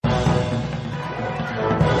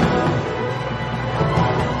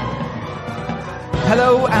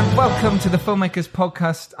Hello and welcome to the Filmmakers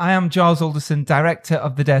Podcast. I am Giles Alderson, director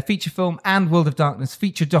of the Dare feature film and World of Darkness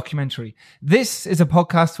feature documentary. This is a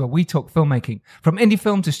podcast where we talk filmmaking, from indie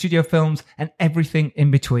film to studio films and everything in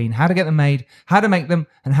between. How to get them made, how to make them,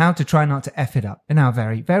 and how to try not to F it up, in our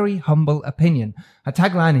very, very humble opinion. Our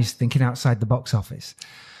tagline is thinking outside the box office.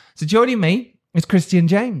 So joining me is Christian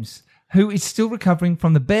James, who is still recovering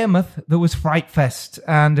from the behemoth that was Fright Fest,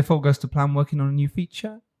 and if all goes to plan, working on a new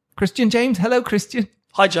feature. Christian James. Hello, Christian.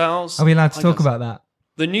 Hi, Giles. Are we allowed to talk about that?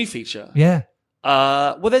 The new feature? Yeah.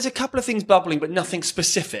 Well, there's a couple of things bubbling, but nothing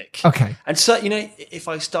specific. Okay. And so, you know, if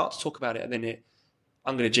I start to talk about it, then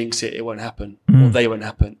I'm going to jinx it. It won't happen, or they won't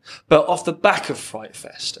happen. But off the back of Fright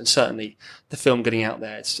Fest, and certainly the film getting out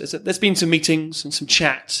there, there's been some meetings and some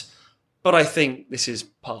chat. But I think this is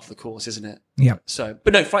part of the course, isn't it? Yeah. So,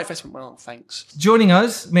 but no, Fright Fest went well, thanks. Joining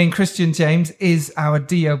us, me and Christian James, is our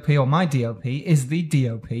DOP, or my DOP, is the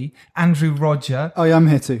DOP, Andrew Roger. Oh, yeah, I'm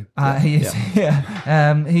here too. He is here.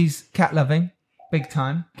 He's cat loving, big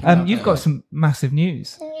time. You've got some massive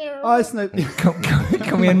news. Oh, it's no...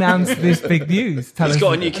 Can we announce this big news? He's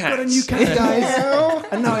got a new cat. I've got a new cat, guys.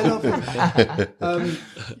 And no, I love him.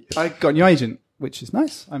 I got a new agent, which is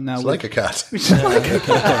nice. I'm now like a cat.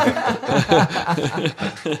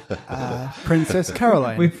 Princess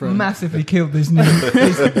Caroline. We've massively killed this news.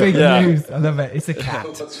 It's big news. I love it. It's a cat.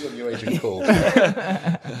 What's your new agent called?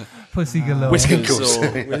 Pussy galore. Whiskers.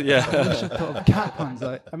 Yeah. Cat puns.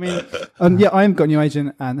 I've got a new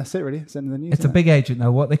agent, and that's it really. It's the end of the news. It's a big agent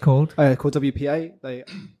though. What are they called? Called WPA.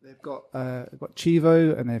 They've got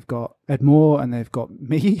Chivo, and they've got Ed Moore, and they've got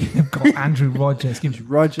me. They've got Andrew Rogers.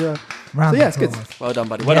 Roger. Round it's good. Well done,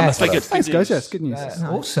 buddy. Well done. That's very good. Thanks, guys. Yeah, it's good news.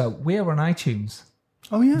 Also, we're on iTunes.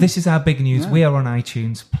 Oh yeah. This is our big news. We are on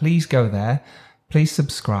iTunes. Please go there. Please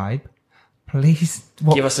subscribe. Please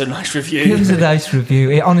give us a nice review. Give us a nice review.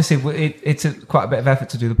 It's quite a bit of effort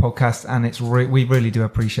to do the podcast, and we really do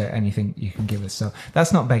appreciate anything you can give us. So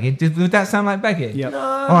that's not begging. Would that sound like begging? Yeah.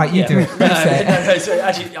 All right, you do it. No,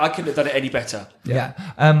 actually, I couldn't have done it any better. Yeah.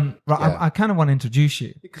 I kind of want to introduce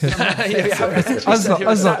you because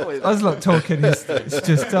Oslo talking is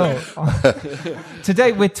just dull.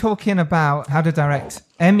 Today we're talking about how to direct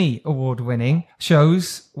Emmy award-winning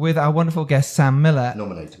shows with our wonderful guest Sam Miller.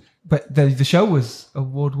 Nominated. But the show was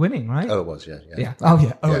award-winning, right? Oh, it was, yeah. Oh,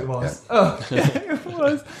 yeah. Oh, it was. Yeah. Oh, yeah, it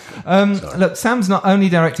was. Look, Sam's not only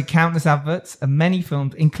directed countless adverts and many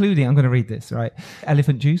films, including, I'm going to read this, right?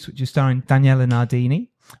 Elephant Juice, which is starring Daniela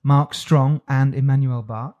Nardini, Mark Strong, and Emmanuel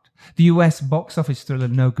Bart. The US box office thriller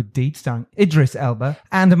No Good Deed, starring Idris Elba,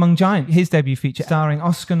 and Among Giants, his debut feature, starring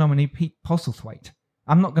Oscar nominee Pete Postlethwaite.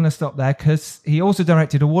 I'm not going to stop there because he also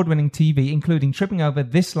directed award-winning TV, including Tripping Over,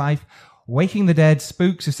 This Life, Waking the Dead,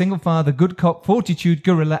 Spooks, A Single Father, Good Cop, Fortitude,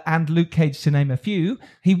 Gorilla, and Luke Cage, to name a few.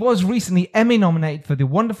 He was recently Emmy nominated for the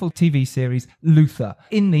wonderful TV series Luther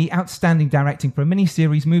in the Outstanding Directing for a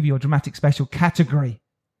Miniseries, Movie, or Dramatic Special category.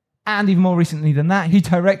 And even more recently than that, he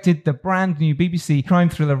directed the brand new BBC crime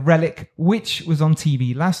thriller RELLIK, which was on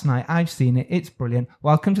TV last night. I've seen it. It's brilliant.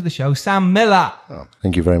 Welcome to the show, Sam Miller. Oh,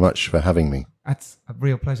 thank you very much for having me. That's a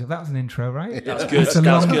real pleasure. That was an intro, right? That was good.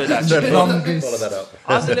 That was good, actually. Follow that up.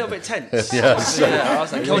 I was a little bit tense. Yeah. I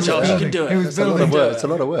was like, come on, Giles, you can do it. It's a lot of words. It's a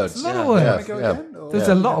lot of words. It's a lot of words. There's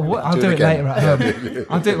a lot of work. I'll do it later at home.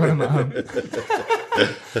 I'll do it when I'm at home.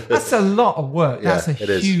 That's a lot of work. That's a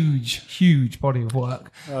huge body of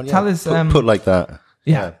work. Oh, yeah. Tell us... Put like that.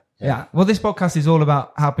 Yeah. Well, this podcast is all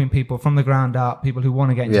about helping people from the ground up, people who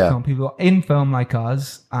want to get into film, people who are in film like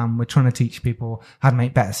us. We're trying to teach people how to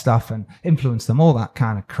make better stuff and influence them, all that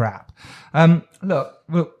kind of crap.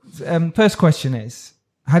 First question is,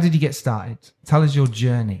 how did you get started? Tell us your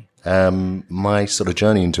journey. My sort of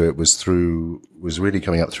journey into it was really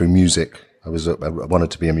coming up through music. I wanted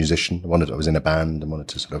to be a musician. I was in a band and wanted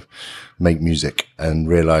to sort of make music, and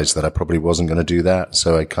realized that I probably wasn't going to do that.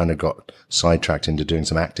 So I kind of got sidetracked into doing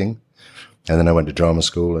some acting. And then I went to drama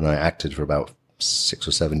school and I acted for about 6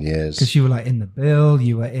 or 7 years. Because you were like in The Bill,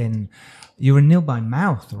 you were Nil by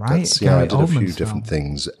Mouth, right? I did a few different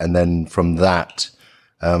things. And then from that,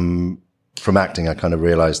 from acting, I kind of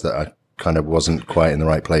realized that I kind of wasn't quite in the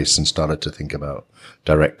right place and started to think about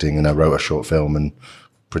directing. And I wrote a short film and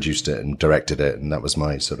produced it and directed it, and that was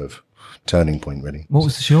my sort of turning point, really. What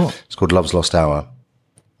was the short? It's called Love's Lost Hour,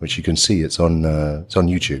 which you can see. It's on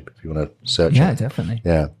YouTube if you want to search it. Yeah, definitely.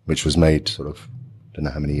 Yeah, which was made sort of, I don't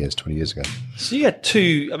know how many years, 20 years ago. So you had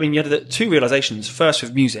two realizations. First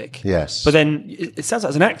with music, yes, but then it sounds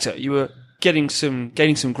like as an actor you were getting some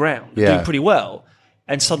ground, doing pretty well,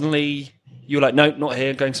 and suddenly you were like, no, not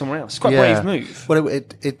here, going somewhere else. It's quite a brave move. Well,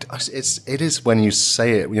 it is when you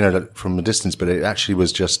say it, like, from a distance, but it actually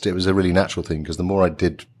was it was a really natural thing, because the more I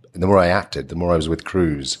acted, the more I was with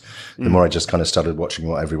crews, the more I just kind of started watching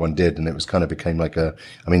what everyone did. And it was kind of became like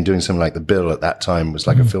doing something like The Bill at that time was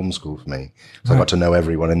like a film school for me. So I got to know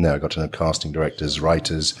everyone in there. I got to know casting directors,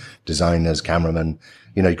 writers, designers, cameramen,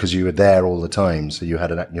 because you were there all the time. So you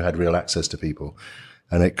had real access to people.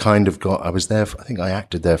 And it kind of I was there, I think I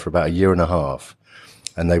acted there for about a year and a half.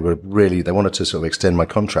 And they wanted to sort of extend my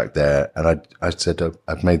contract there. And I said,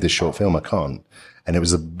 I've made this short film. I can't. And it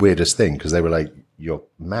was the weirdest thing, because they were like, you're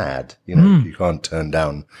mad, you can't turn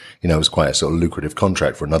down, it was quite a sort of lucrative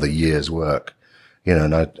contract for another year's work,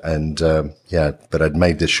 but I'd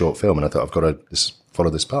made this short film, and I thought, I've got to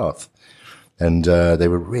follow this path. And, they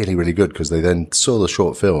were really, really good, because they then saw the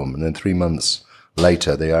short film, and then 3 months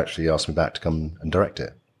later, they actually asked me back to come and direct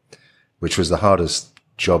it, which was the hardest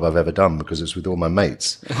job I've ever done, because it's with all my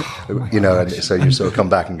mates, and so you sort of come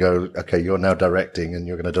back and go, okay, you're now directing and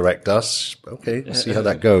you're going to direct us. Okay, we'll see how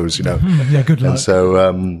that goes, Yeah, good luck. And so,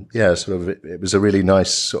 it was a really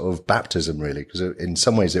nice sort of baptism, really, because in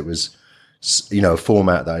some ways it was, a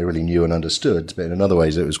format that I really knew and understood, but in other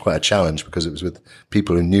ways it was quite a challenge, because it was with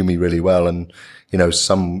people who knew me really well, and, they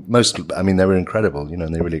were incredible,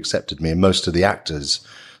 and they really accepted me, and most of the actors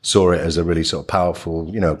saw it as a really sort of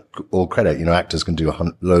powerful, all credit, actors can do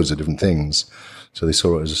loads of different things. So they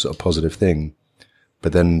saw it as a sort of positive thing.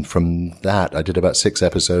 But then from that, I did about 6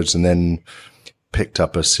 episodes, and then picked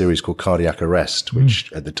up a series called Cardiac Arrest,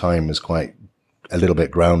 which at the time was quite a little bit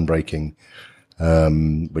groundbreaking,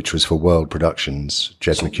 which was for World Productions,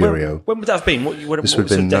 Jez Mercurio. When would that have been? This would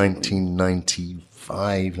have been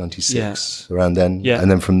 1995, 96, around then. Yeah. And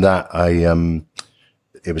then from that,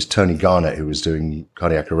 it was Tony Garnett who was doing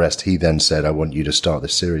Cardiac Arrest. He then said, I want you to start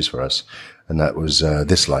this series for us. And that was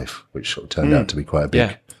This Life, which sort of turned out to be quite a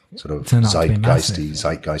big sort of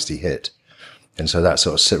zeitgeisty hit. And so that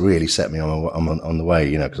sort of really set me on the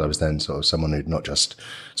way, because I was then sort of someone who'd not just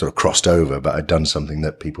sort of crossed over, but I'd done something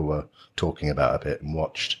that people were talking about a bit and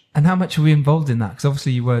watched. And how much were we involved in that? Because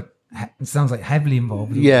obviously you were, it sounds like, heavily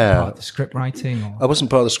involved. Yeah. Part of the script writing? Or? I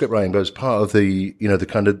wasn't part of the script writing, but it was part of the, the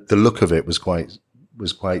kind of, the look of it was quite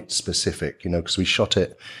specific, because we shot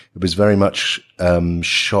it. It was very much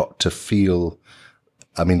shot to feel.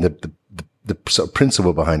 I mean, the sort of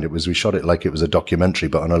principle behind it was we shot it like it was a documentary,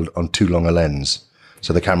 but on too long a lens.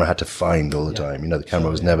 So the camera had to find all the time. The camera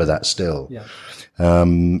was never that still. Yeah.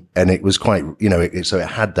 And it was quite, so it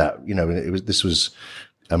had that.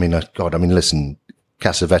 Listen.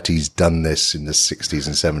 Cassavetes done this in the 60s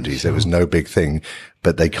and 70s. It was no big thing,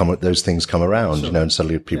 but those things come around, and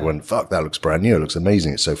suddenly people went, fuck, that looks brand new. It looks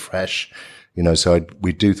amazing. It's so fresh, so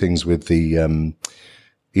we do things with the,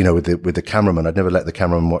 with the cameraman. I'd never let the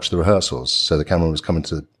cameraman watch the rehearsals. So the cameraman was coming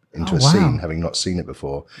into a scene, having not seen it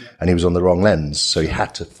before, and he was on the wrong lens. So he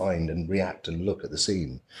had to find and react and look at the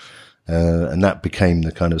scene. And that became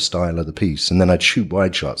the kind of style of the piece. And then I'd shoot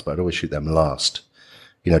wide shots, but I'd always shoot them last.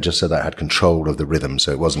 Just so that I had control of the rhythm,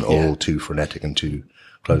 so it wasn't all too frenetic and too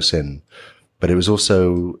close in. But it was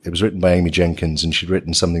written by Amy Jenkins, and she'd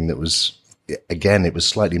written something that was, again, it was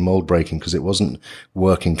slightly mold breaking, because it wasn't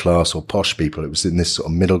working class or posh people. It was in this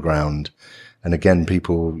sort of middle ground. And again,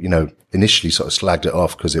 people, initially sort of slagged it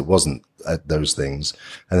off because it wasn't those things,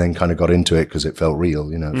 and then kind of got into it because it felt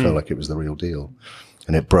real, it felt like it was the real deal.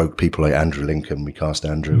 And it broke people like Andrew Lincoln. We cast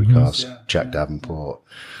Andrew, we cast Jack Davenport.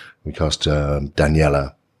 We cast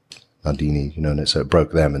Daniela Nardini, and so it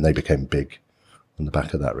broke them, and they became big on the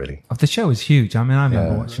back of that, really. The show was huge. I mean, I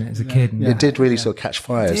remember watching it as a kid. And it did really sort of catch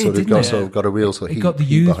fire. It got a real sort of heat. It got the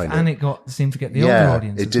youth, and it seemed to get the older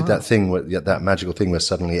audience. It did that thing, that magical thing where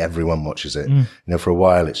suddenly everyone watches it. For a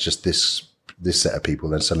while, it's just this set of people,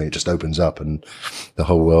 then suddenly it just opens up and the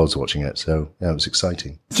whole world's watching it. So it was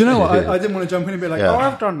exciting. Do you know what? I didn't want to jump in and be like,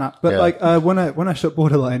 I've done that. But when I shot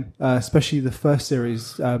Borderline, especially the first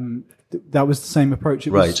series, that was the same approach.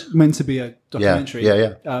 It was meant to be a documentary.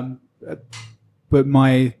 But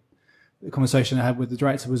the conversation I had with the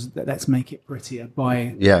director was that let's make it prettier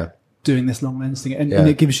by doing this long lens thing. And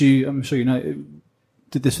it gives you, I'm sure it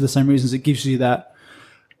did this for the same reasons, it gives you that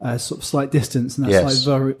sort of slight distance and that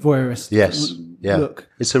slight voyeurist look.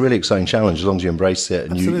 It's a really exciting challenge as long as you embrace it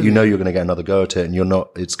and you know you're going to get another go at it, and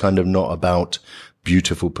it's kind of not about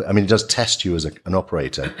beautiful. I mean, it does test you as an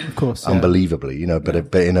operator, of course, unbelievably,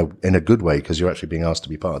 but in a good way, because you're actually being asked to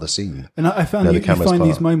be part of the scene. And I found you find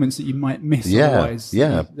these moments that you might miss otherwise,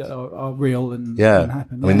 that are real and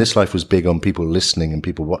happen. I mean, This Life was big on people listening and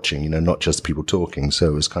people watching, not just people talking. So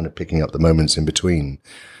it was kind of picking up the moments in between,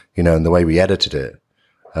 and the way we edited it.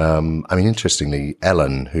 I mean, interestingly,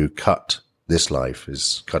 Ellen, who cut this life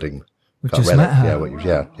is cutting. We've just met her.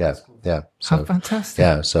 Yeah. So, how fantastic.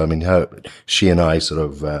 Yeah. So, I mean, she and I sort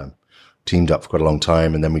of teamed up for quite a long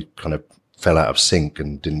time, and then we kind of fell out of sync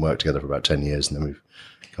and didn't work together for about 10 years, and then we've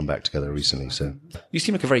come back together recently. So you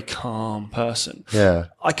seem like a very calm person. Yeah.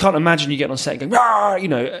 I can't imagine you getting on set and going, "Rah!"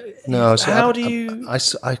 No. So how do you?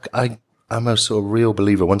 I'm a sort of real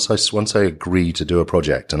believer. Once I agree to do a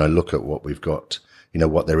project and I look at what we've got,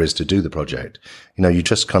 what there is to do the project, you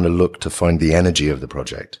just kind of look to find the energy of the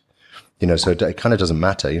project. So it kind of doesn't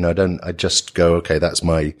matter. I just go, okay,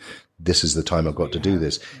 this is the time I've got to do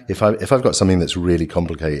this. If I've got something that's really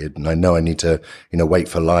complicated and I know I need to, wait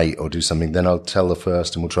for light or do something, then I'll tell the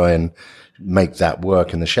first and we'll try and make that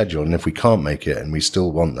work in the schedule. And if we can't make it and we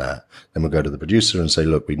still want that, then we'll go to the producer and say,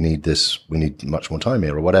 look, we need much more time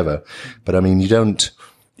here or whatever. But I mean,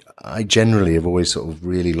 I generally have always sort of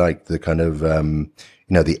really liked the kind of,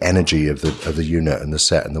 the energy of the unit and the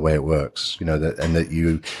set and the way it works, that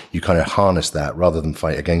you kind of harness that rather than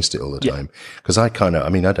fight against it all the time. Cause I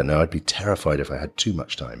don't know, I'd be terrified if I had too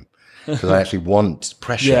much time. Because I actually want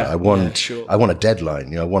pressure. I want a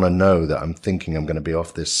deadline. I want to know that I'm thinking I'm going to be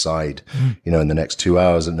off this side, in the next 2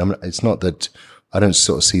 hours. And it's not that I don't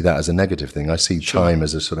sort of see that as a negative thing. I see time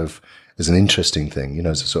as as an interesting thing,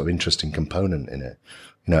 as a sort of interesting component in it.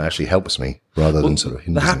 It actually helps me rather than sort of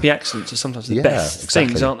hinders the happy accidents are sometimes the best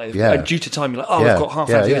things, aren't they? Yeah. Due to time, you're like, I've got half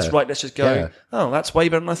an hour to do this. Right, let's just go. Yeah. Oh, that's way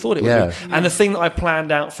better than I thought it would be. And the thing that I planned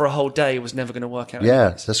out for a whole day was never going to work out.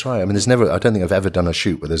 Yeah, that's right. I mean, I don't think I've ever done a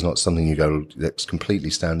shoot where there's not something you go that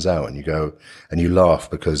completely stands out and you go and you laugh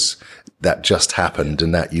because that just happened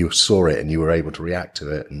and that you saw it and you were able to react to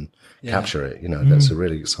it and capture it. That's a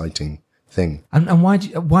really exciting thing. And why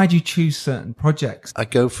do you choose certain projects? I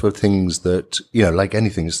go for things that, like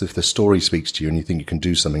anything, if the story speaks to you and you think you can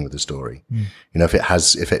do something with the story, if it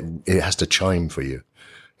has to chime for you,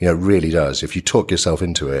 it really does. If you talk yourself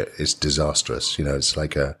into it, it's disastrous. It's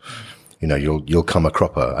like you'll come a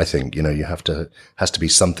cropper. I think, has to be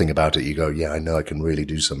something about it. You go, yeah, I know I can really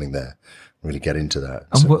do something there. Really get into that.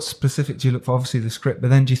 And what specific do you look for? Obviously the script, but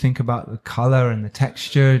then do you think about the color and the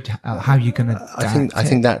texture? How you're going to? I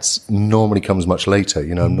think that's normally comes much later.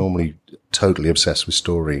 I'm normally totally obsessed with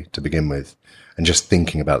story to begin with, and just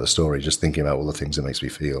thinking about the story, just thinking about all the things it makes me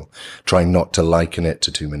feel. Trying not to liken it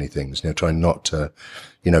to too many things. Trying not to,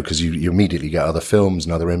 because you immediately get other films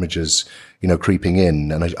and other images, creeping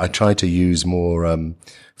in, and I try to use more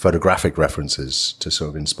photographic references to sort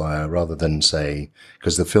of inspire rather than say,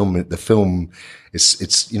 because the film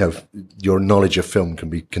it's your knowledge of film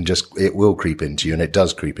it will creep into you, and it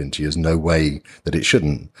does creep into you. There's no way that it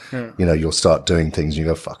shouldn't. You'll start doing things and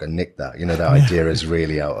you go, fuck, I nicked that. That idea is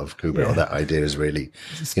really out of Kubrick, or that idea is really,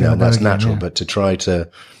 and that's natural. But to try to,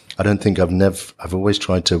 I don't think I've always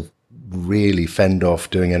tried to really fend off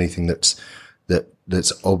doing anything that's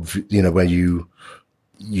obvious, where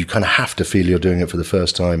you kind of have to feel you're doing it for the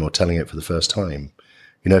first time or telling it for the first time.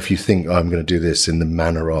 If you think, I'm going to do this in the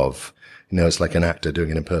manner of, it's like an actor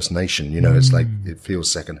doing an impersonation, it's like, it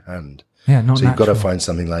feels secondhand. Yeah, not so you've natural. got to find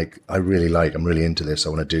something like, I'm really into this. I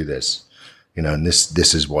want to do this, and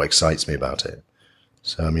this is what excites me about it.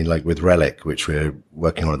 So, like with RELLIK, which we're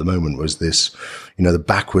working on at the moment, was this, the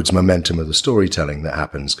backwards momentum of the storytelling that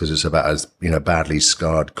happens because it's about a, badly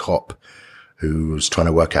scarred cop who was trying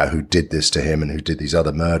to work out who did this to him and who did these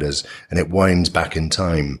other murders, and it winds back in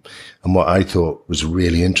time. And what I thought was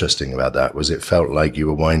really interesting about that was it felt like you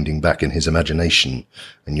were winding back in his imagination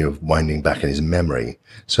and you're winding back in his memory.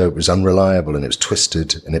 So it was unreliable and it was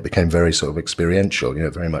twisted and it became very sort of experiential,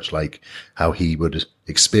 very much like how he would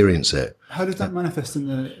experience it. How does that manifest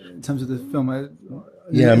in terms of the film?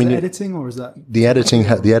 Yeah, is it editing, or is that the editing?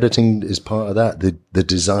 The editing is part of that. The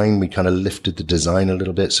design, we kind of lifted the design a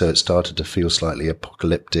little bit, so it started to feel slightly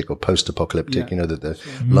apocalyptic or post-apocalyptic. That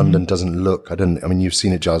London doesn't look. You've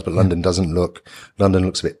seen it, Giles, but London doesn't look. London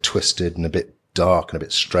looks a bit twisted and a bit dark and a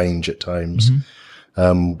bit strange at times.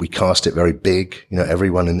 We cast it very big.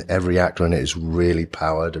 Everyone and every actor in it is really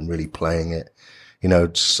powered and really playing it. And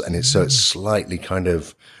it's slightly kind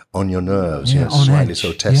of on your nerves. Slightly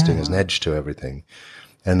sort of testing as an edge to everything.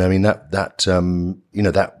 And that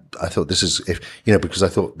I thought this is because I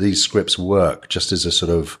thought these scripts work just as a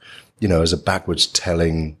sort of, as a backwards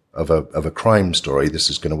telling of a crime story.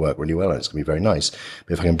 This is going to work really well and it's going to be very nice.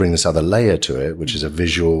 But if I can bring this other layer to it, which is a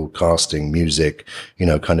visual casting, music,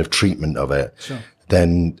 kind of treatment of it,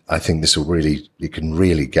 then I think this will it can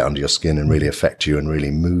really get under your skin and really affect you and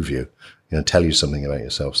really move you. Tell you something about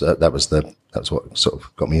yourself. So that's what sort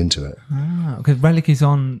of got me into it. Because RELLIK is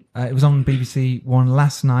on, it was on BBC One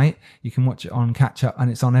last night. You can watch it on Catch Up, and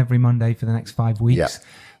it's on every Monday for the next 5 weeks. Yeah.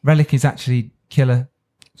 RELLIK is actually killer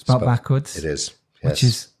spelled backwards. It is. Yes. Which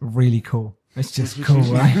is really cool. It's just cool,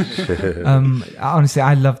 right? Honestly,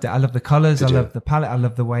 I loved it. I love the colors. I love the palette. I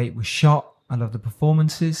love the way it was shot. I love the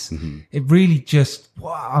performances. Mm-hmm. It really just,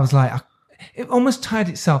 wow, I was like, it almost tied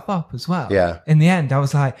itself up as well. Yeah. In the end, I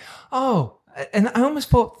was like, oh, and I almost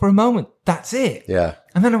thought for a moment, that's it. Yeah.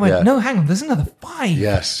 And then I went, no, hang on, there's another 5.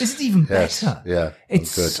 Yes. This is even better. Yeah.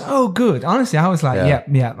 It's good. So good. Honestly, I was like,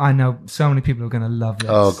 yeah, I know so many people are going to love this.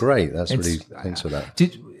 Oh, great. Thanks for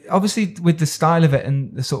that. Obviously, with the style of it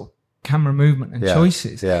and the sort of camera movement and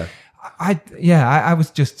choices. Yeah. I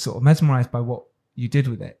was just sort of mesmerized by what you did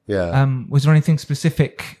with it. Yeah. Was there anything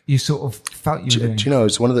specific you sort of felt you were doing? Do you know,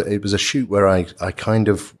 it was a shoot where I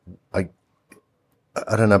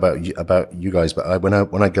don't know about you guys, but when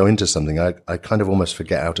I go into something, I kind of almost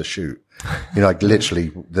forget how to shoot. You know, like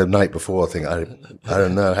literally the night before, I think I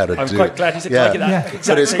don't know how to do it. I'm quite glad you said like that.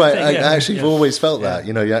 But it's quite. I actually have always felt that.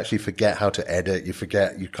 You know, you actually forget how to edit. You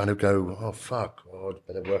forget. You kind of go, oh fuck, oh,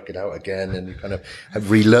 better work it out again, and you kind of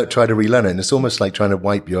try to relearn it. And it's almost like trying to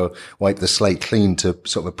wipe the slate clean to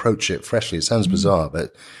sort of approach it freshly. It sounds bizarre,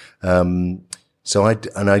 but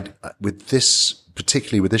with this.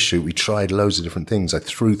 Particularly with this shoot, we tried loads of different things. I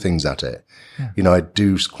threw things at it. Yeah. You know, I'd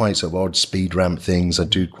do quite sort of odd speed ramp things. I'd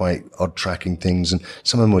do quite odd tracking things. And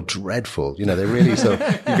some of them were dreadful. You know, they really, so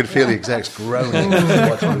you could feel the execs groaning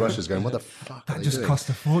watching the rushers going, what the fuck that just doing? Cost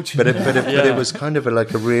a fortune. But it was kind of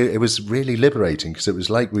it was really liberating because it was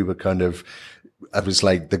like we were kind of, it was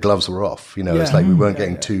like the gloves were off, you know, it's like we weren't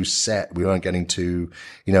getting too set. We weren't getting too,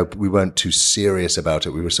 you know, we weren't too serious about it.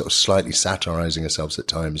 We were sort of slightly satirizing ourselves at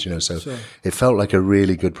times, you know, so it felt like a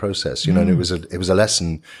really good process, you know, and it was a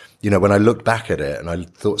lesson, you know, when I looked back at it and I you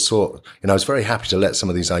know, I was very happy to let some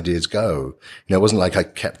of these ideas go. You know, it wasn't like I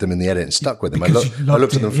kept them in the edit and stuck with them. I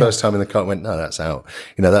looked at them first time in the car and went, no, that's out.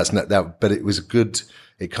 You know, that's not that, but it was good.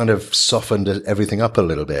 It kind of softened everything up a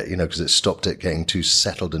little bit, you know, because it stopped it getting too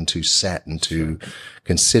settled and too set and too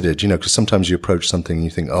considered, you know, because sometimes you approach something and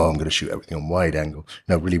you think, oh, I'm going to shoot everything on wide angle,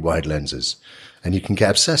 you know, really wide lenses. And you can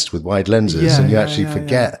get obsessed with wide lenses and you actually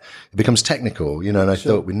forget. It becomes technical, you know, and I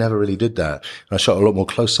thought we never really did that. And I shot a lot more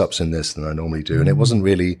close-ups in this than I normally do. And it wasn't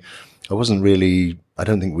really, I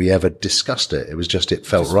don't think we ever discussed it. It was just, it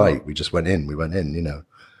felt right. We just went in, you know.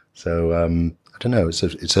 So, I don't know.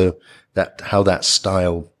 How that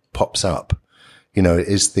style pops up, you know, it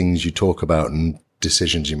is things you talk about and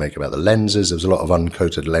decisions you make about the lenses. There was a lot of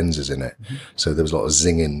uncoated lenses in it. Mm-hmm. So there was a lot of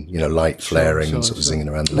zinging, you know, light flaring and sort of zinging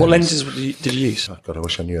around the lens. What lenses did you use? Oh God, I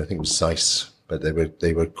wish I knew. I think it was Zeiss, but they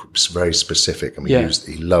were very specific, and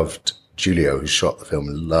he loved, Julio, who shot the film,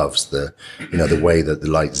 loves the way that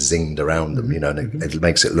the light zinged around them, you know, and it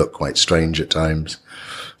makes it look quite strange at times.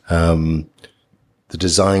 The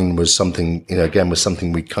design was something, you know, again, was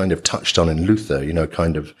something we kind of touched on in Luther, you know,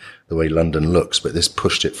 kind of the way London looks, but this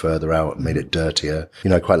pushed it further out and made it dirtier. You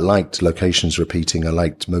know, I quite liked locations repeating. I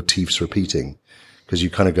liked motifs repeating because you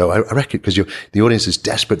kind of go, I reckon, because the audience is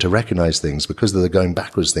desperate to recognize things because of the going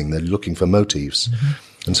backwards thing. They're looking for motifs.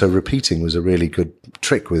 Mm-hmm. And so repeating was a really good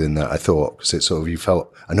trick within that, I thought, because it sort of, you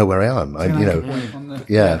felt, I know where I am.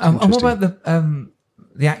 And what about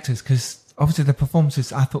the actors? Because obviously the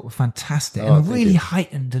performances I thought were fantastic and really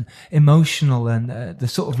heightened and emotional, and the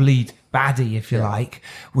sort of lead baddie, if you like,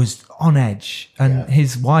 was on edge, and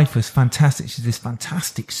his wife was fantastic. She's this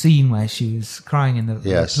fantastic scene where she was crying in the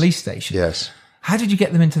police station. Yes. How did you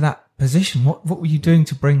get them into that position? What were you doing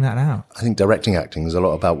to bring that out? I think directing acting is a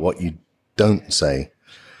lot about what you don't say.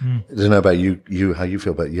 I don't know about you how you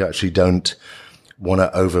feel, but you actually don't want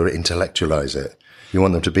to over intellectualize it. You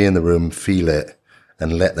want them to be in the room, feel it,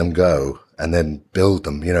 and let them go, and then build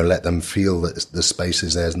them, you know, let them feel that the space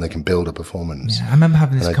is theirs and they can build a performance. Yeah, I remember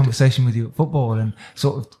having this conversation with you at football, and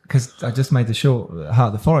sort of, because I just made the short Heart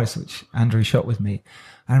of the Forest, which Andrew shot with me.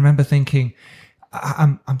 I remember thinking,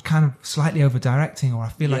 I'm kind of slightly over directing, or I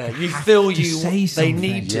feel like you feel say something. They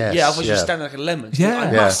need to. Otherwise you're standing like a lemon. Yeah.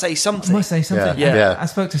 I must say something. I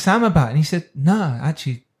spoke to Sam about it, and he said, no,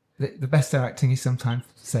 actually, the best directing is sometimes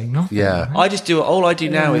saying nothing. Yeah. Right? I just do it. All I do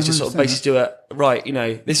now is just sort of basically do it, right, you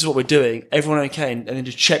know, this is what we're doing. Everyone okay? And then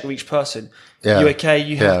just check with each person. Yeah. You okay?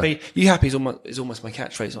 You happy? You happy is almost my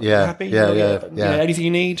catchphrase. Like, you happy? You know, anything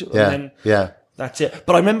you need? And then that's it.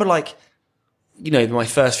 But I remember, like, you know, my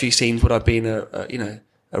first few scenes would have been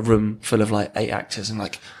a room full of like 8 actors, and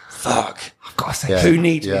like, fuck, I've got to say, who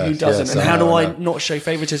needs me, who doesn't, and how do I not show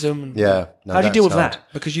favoritism? And how do you deal with that?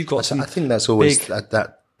 Because you've got I think that's always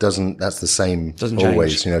that's the same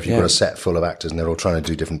always. Change. You know, if you've got a set full of actors and they're all trying to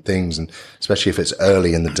do different things, and especially if it's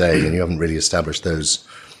early in the day and you haven't really established those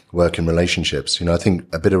working relationships, you know, I think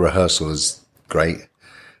a bit of rehearsal is great,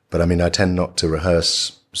 but I mean, I tend not to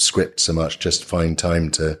rehearse script so much. Just find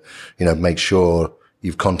time to, make sure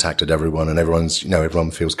you've contacted everyone and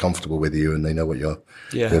everyone feels comfortable with you and they know what you're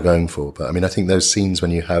going for. But I mean, I think those scenes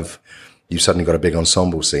when you've suddenly got a big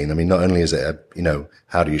ensemble scene. I mean, not only is it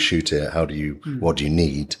how do you shoot it? What do you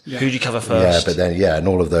need? Yeah. Who do you cover first? Yeah, but then, and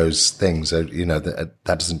all of those things, that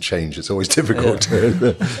doesn't change. It's always difficult.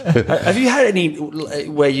 Have you had any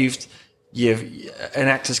where you've an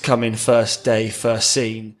actor's come in first day, first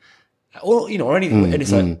scene, or anything, and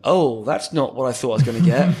it's like, oh, that's not what I thought I was going to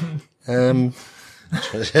get.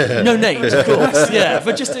 No names, of course,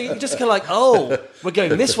 but just kind of like, oh, we're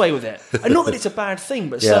going this way with it, and not that it's a bad thing,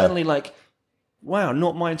 but certainly like, wow,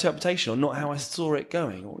 not my interpretation or not how I saw it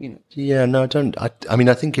going, or Yeah, no, I don't. I mean,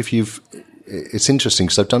 I think it's interesting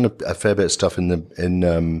because I've done a fair bit of stuff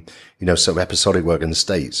in sort of episodic work in the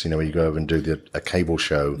States, where you go over and do a cable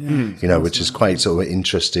show, which is quite sort of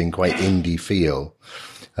interesting, quite indie feel.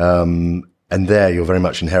 And there you're very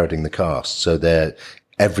much inheriting the cast. So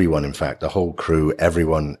everyone, in fact, the whole crew,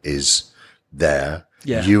 everyone is there.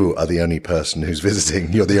 Yeah. You are the only person who's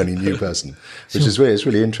visiting. You're the only new person, which is it's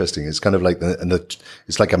really interesting. It's kind of like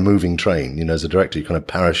it's like a moving train. As a director, you kind of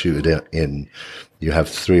parachuted in. You have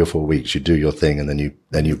 3 or 4 weeks. You do your thing, and then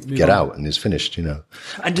you get out, and it's finished. And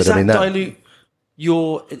does that dilute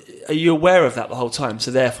are you aware of that the whole time? So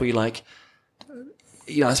therefore, you're like,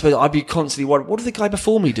 I suppose I'd be constantly worried. What did the guy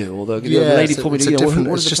before me do, or the lady before me do?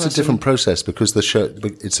 It's just a different process because the show.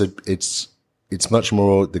 It's much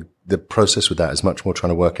more the process with that is much more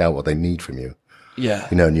trying to work out what they need from you. Yeah.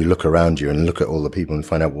 And you look around you and look at all the people and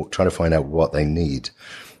try to find out what they need.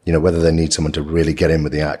 Whether they need someone to really get in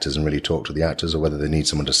with the actors and really talk to the actors, or whether they need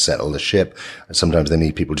someone to settle the ship. And sometimes they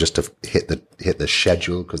need people just to hit the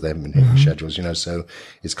schedule because they haven't been hitting schedules. So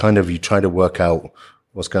it's kind of you try to work out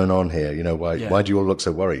what's going on here. Why do you all look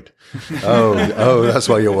so worried? Oh, that's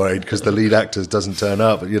why you're worried because the lead actor doesn't turn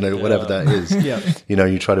up. Whatever that is. Yeah.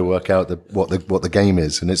 You try to work out what the game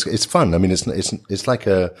is, and it's fun. I mean, it's like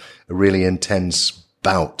a really intense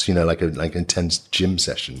bout. Like intense gym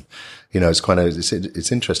session.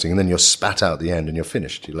 It's interesting, and then you're spat out at the end, and you're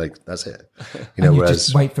finished. You're like, that's it. Whereas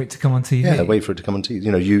just wait for it to come on TV. Yeah, wait for it to come on TV.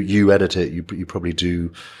 You edit it. You probably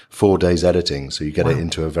do 4 days editing, so you get it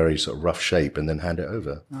into a very sort of rough shape, and then hand it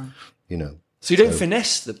over. Wow. So you don't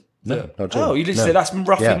finesse the. No, not at all. You just say that's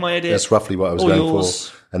roughly my idea. That's roughly what I was going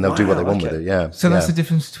for, and they'll do what they want with it. Yeah. So that's the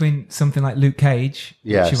difference between something like Luke Cage,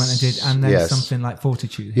 which you went and did, and then something like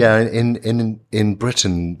Fortitude. Yeah, in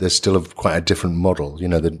Britain, there's still quite a different model.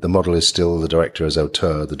 The model is still the director as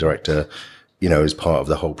auteur. The director, is part of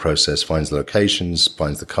the whole process, finds the locations,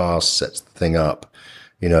 finds the cast, sets the thing up,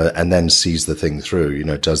 and then sees the thing through.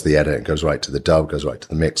 Does the edit, goes right to the dub, goes right to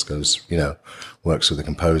the mix, works with the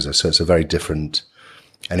composer. So it's a very different.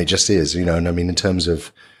 And it just is, and I mean, in terms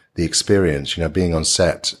of the experience, being on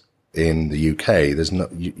set in the UK,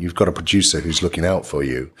 you've got a producer who's looking out for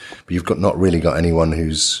you, but you've not really got anyone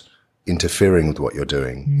who's interfering with what you're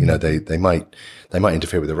doing. They might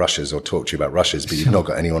interfere with the rushes or talk to you about rushes, but you've not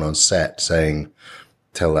got anyone on set saying,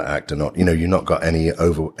 tell that actor not, you've not got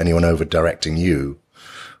anyone over directing you.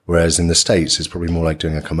 Whereas in the States, it's probably more like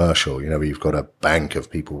doing a commercial, where you've got a bank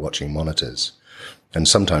of people watching monitors. And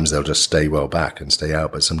sometimes they'll just stay well back and stay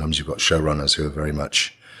out, but sometimes you've got showrunners who are very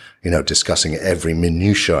much, discussing every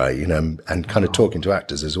minutiae, and kind of talking to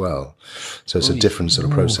actors as well. So it's a different sort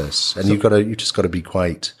of process. And you just got to be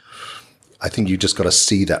I think you just got to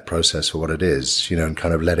see that process for what it is, and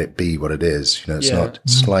kind of let it be what it is. It's not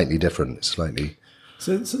slightly different. It's slightly.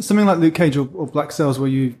 So something like Luke Cage or Black Sails, where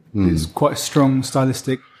it's quite a strong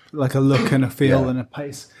stylistic, like a look and a feel and a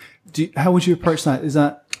pace. How would you approach that?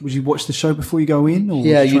 Would you watch the show before you go in? Or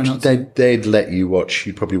they'd let you watch.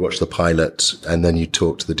 You'd probably watch the pilot, and then you'd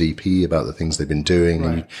talk to the DP about the things they've been doing,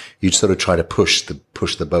 and you'd sort of try to push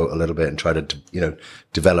the boat a little bit and try to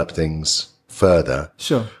develop things further.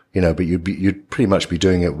 Sure. But you'd pretty much be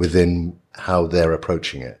doing it within how they're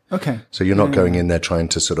approaching it. Okay. So you're not going in there trying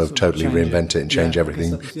to sort of totally reinvent it and change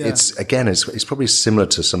everything. It's probably similar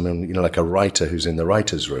to someone like a writer who's in the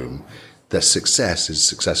writer's room. Their success is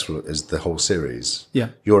successful as the whole series.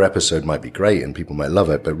 Yeah. Your episode might be great and people might love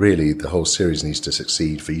it, but really the whole series needs to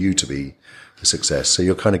succeed for you to be a success. So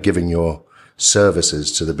you're kind of giving your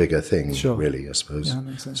services to the bigger thing, really, I suppose. Yeah, that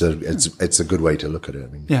makes sense. So it's a good way to look at it. I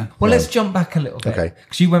mean, Well, let's jump back a little bit. Okay.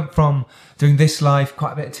 Because you went from doing this live,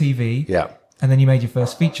 quite a bit of TV. Yeah. And then you made your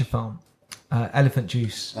first feature film, Elephant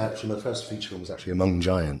Juice. Actually, my first feature film was actually Among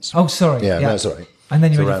Giants. Oh, sorry. Yeah, that's all right. And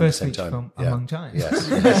then you made your first feature film, Among Giants. Yes.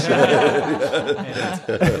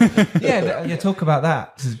 You talk about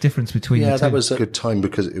that. There's a difference between the two. That was a good time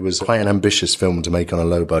because it was quite an ambitious film to make on a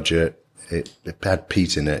low budget. it had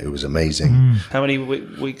Pete in it. It was amazing. How many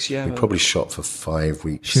weeks? Yeah, we probably shot for 5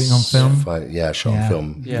 weeks. Shooting on film. Shot on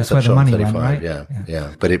film. Yeah, that's where the money went, right?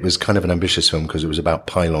 Yeah. But it was kind of an ambitious film because it was about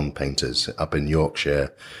pylon painters up in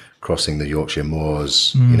Yorkshire, crossing the Yorkshire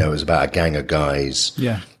moors. You know, it was about a gang of guys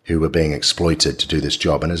who were being exploited to do this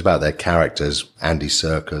job, and it was about their characters: Andy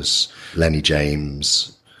Serkis, Lenny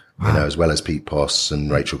James. You know, as well as Pete Poss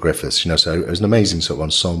and Rachel Griffiths, you know, so it was an amazing sort of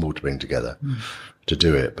ensemble to bring together to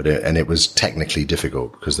do it. But it was technically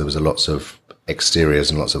difficult because there was lots of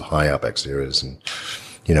exteriors and lots of high up exteriors and,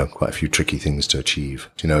 you know, quite a few tricky things to achieve.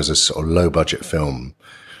 You know, as a sort of low budget film,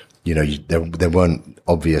 you know, there weren't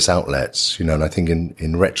obvious outlets, you know, and I think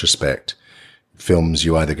in retrospect, films,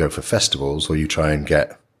 you either go for festivals or you try and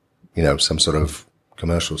get, you know, some sort of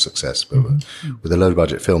commercial success, but with a low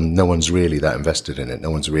budget film, no one's really that invested in it. No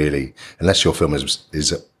one's really, unless your film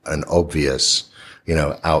is an obvious, you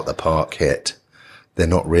know, out the park hit, they're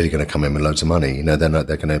not really going to come in with loads of money. You know,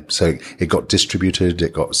 they're going to, so it got distributed,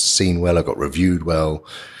 it got seen well, it got reviewed well.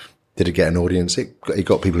 Did it get an audience? It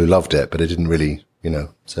got people who loved it, but it didn't really, you know,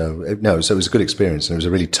 so it was a good experience, and it was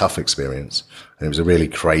a really tough experience, and it was a really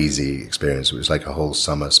crazy experience. It was like a whole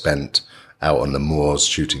summer spent out on the moors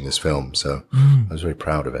shooting this film, so I was very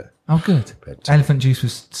proud of it. Oh, good. But, Elephant Juice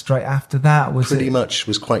was straight after that, was pretty much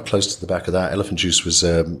was quite close to the back of that. Elephant Juice was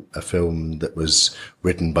a film that was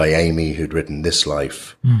written by Amy, who'd written This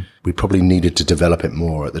Life. We probably needed to develop it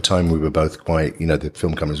more. At the time, we were both quite, you know, the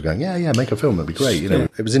film companies were going, yeah, make a film, it'd be great. You know,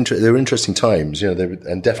 it was there were interesting times, you know,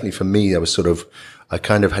 and definitely for me, I was sort of, I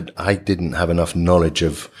didn't have enough knowledge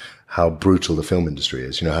of how brutal the film industry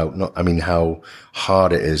is, you know, how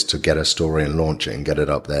hard it is to get a story and launch it and get it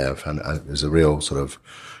up there. And it was a real sort of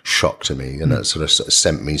shock to me. And that sort of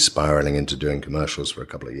sent me spiraling into doing commercials for a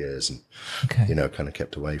couple of years and, you know, kind of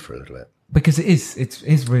kept away for a little bit. Because it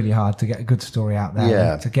is really hard to get a good story out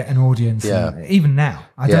there, to get an audience. And even now,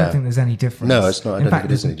 I don't think there's any difference. No, it's not. In fact,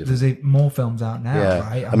 there's more films out now,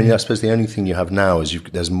 right? I mean, I suppose the only thing you have now is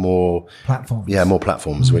there's more platforms. Yeah, more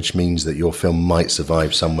platforms, which means that your film might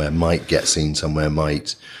survive somewhere, might get seen somewhere,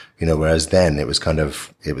 you know, whereas then it was kind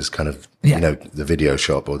of, you know, the video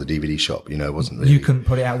shop or the DVD shop, you know, it wasn't really. You couldn't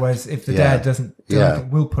put it out, whereas if the dad doesn't do it,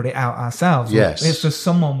 we'll put it out ourselves. Yes. It's just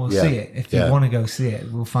someone will see it. If you want to go see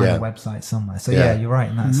it, we'll find a website somewhere. So you're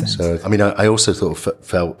right in that sense. So, I mean, I also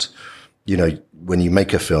felt, you know, when you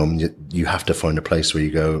make a film, you have to find a place where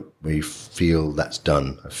you feel that's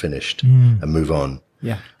done, finished, and move on.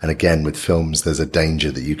 Yeah. And again, with films, there's a danger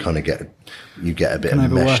that you kind of get a bit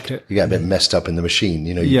enmeshed. You get a bit messed up in the machine.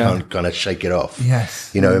 You know, you can't kind of shake it off. Yes.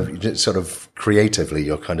 You know, sort of creatively,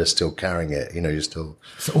 you're kind of still carrying it. You know, you're still.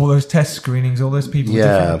 So all those test screenings, all those people with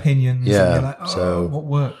different opinions. Yeah. And you're like, so what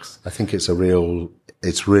works? I think it's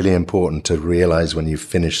really important to realize when you've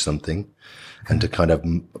finished something and to kind of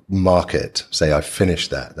mark it, say, I've finished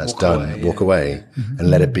that, that's done, walk away and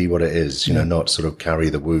let it be what it is, you know, not sort of carry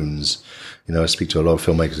the wounds. You know, I speak to a lot of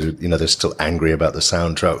filmmakers who, you know, they're still angry about the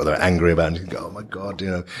soundtrack or they're angry about it and you go, oh my God, you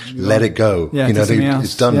know, let it go. Yeah, you know,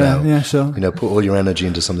 it's done now. Yeah, sure. You know, put all your energy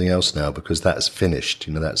into something else now because that's finished.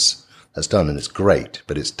 You know, that's done and it's great,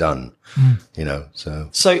 but it's done, you know, so.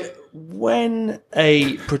 So when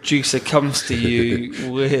a producer comes to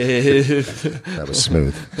you with... That was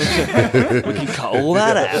smooth. We can cut all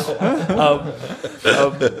that out.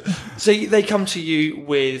 So they come to you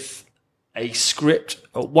with a script,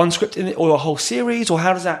 or one script in it, or a whole series, or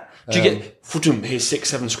how does that? Do you get? Here's 6,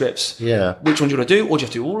 7 scripts. Yeah. Which one do you want to do, or do you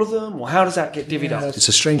have to do all of them, or how does that get divvied up? It's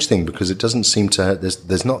a strange thing because it doesn't seem to.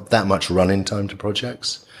 There's not that much run-in time to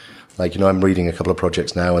projects. Like, you know, I'm reading a couple of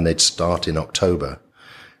projects now, and they'd start in October.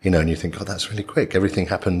 You know, and you think, oh, that's really quick. Everything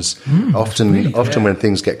happens often when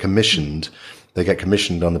things get commissioned. They get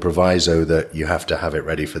commissioned on the proviso that you have to have it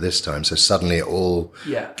ready for this time. So suddenly it all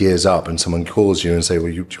gears up and someone calls you and say, well,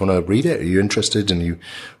 do you want to read it? Are you interested? And you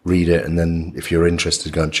read it. And then if you're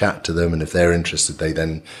interested, go and chat to them. And if they're interested, they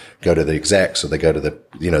then go to the execs or they go to the,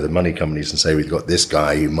 you know, the money companies and say, we've got this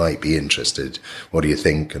guy who might be interested. What do you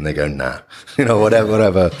think? And they go, nah, you know,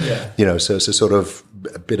 whatever. Yeah. You know, so it's a sort of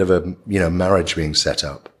a bit of a, you know, marriage being set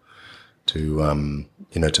up to,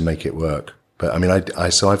 you know, to make it work. But I mean,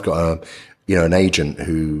 I've got an agent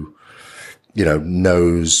who, you know,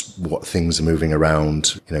 knows what things are moving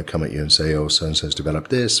around, you know, come at you and say, oh, so-and-so's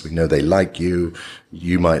developed this. We know they like you.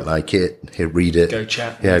 You might like it. Here, read it. Go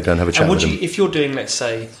chat. Yeah, go and have a chat with them. If you're doing, let's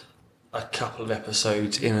say, a couple of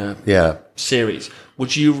episodes in a series,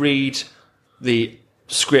 would you read the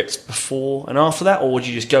scripts before and after that, or would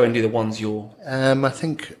you just go and do the ones you're...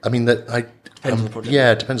 Depends on the project.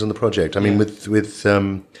 Yeah, it depends on the project. I mean, with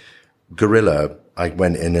Gorilla, I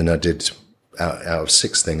went in and I did out of a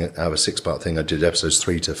 6-part thing, I did episodes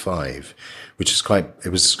 3 to 5, which is it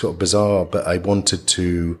was sort of bizarre, but I wanted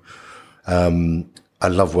to, I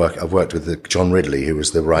love work. I've worked with John Ridley, who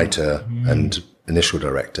was the writer and initial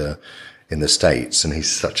director in the States, and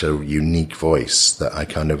he's such a unique voice that I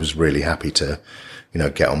kind of was really happy to,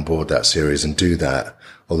 get on board that series and do that.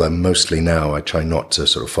 Although mostly now I try not to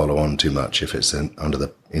sort of follow on too much if it's under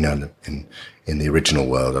the, in the original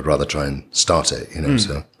world. I'd rather try and start it,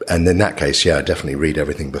 so. And in that case, I definitely read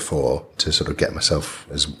everything before to sort of get myself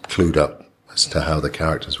as clued up as to how the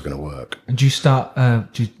characters were going to work. And do you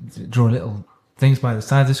draw little things by the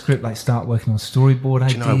side of the script, like start working on storyboard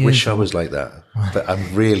ideas? I wish I was like that, but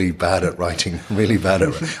I'm really bad at writing,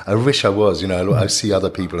 I wish I was, I see other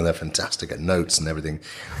people and they're fantastic at notes and everything.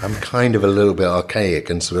 I'm kind of a little bit archaic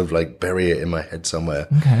and sort of like bury it in my head somewhere.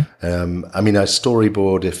 Okay. I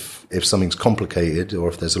storyboard if something's complicated or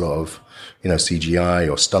if there's a lot of,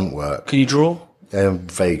 CGI or stunt work. Can you draw?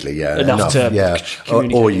 Vaguely, yeah. Enough to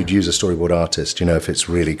or you'd use a storyboard artist, if it's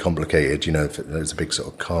really complicated, if there's a big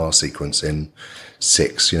sort of car sequence in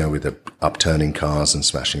 6, with the upturning cars and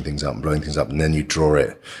smashing things up and blowing things up, and then you draw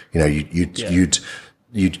it, you'd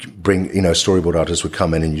bring, storyboard artists would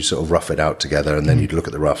come in and you sort of rough it out together, and then you'd look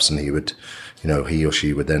at the roughs and he would, he or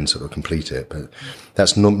she would then sort of complete it. But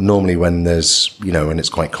that's normally when there's, when it's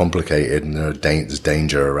quite complicated and there's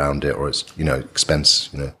danger around it, or it's, expense,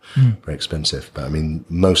 very expensive. But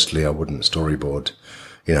mostly I wouldn't storyboard,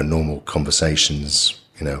 normal conversations.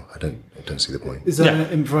 I don't see the point. Is that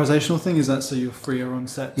an improvisational thing? Is that so you're freer on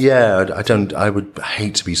set? Yeah, I would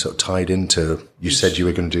hate to be sort of tied into, you said you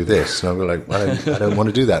were going to do this. And I was like, I don't want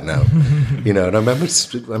to do that now. And I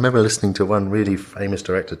remember listening to one really famous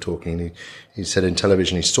director talking. He said in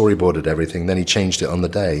television, he storyboarded everything, then he changed it on the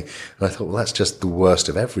day. And I thought, well, that's just the worst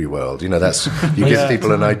of every world. That's, you give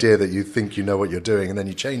people an idea that you think you know what you're doing and then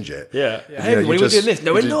you change it. Yeah. Hey, we're doing this.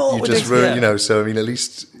 No, we're not. You just ruin, so at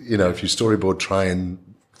least, if you storyboard, try and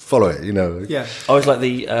follow it, Yeah. I always like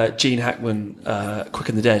the Gene Hackman Quick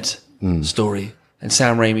and the Dead story, and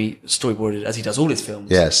Sam Raimi storyboarded, as he does all his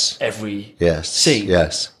films. Yes. Every scene.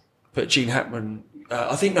 Yes. But Gene Hackman,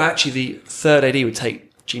 I think actually the third AD would take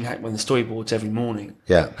Gene Hackman the storyboards every morning.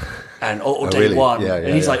 Yeah. And or day really? one. Yeah,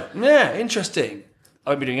 and he's like, interesting. I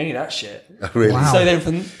won't be doing any of that shit. Really? Wow. So then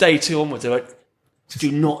from day 2 onwards, they're like, do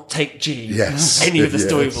not take Gene any of the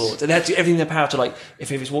storyboards. And they had to do everything in their power to, like, if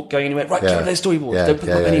he was going anywhere, right, get rid of those storyboards. Don't put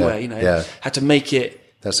them anywhere, Had to make it.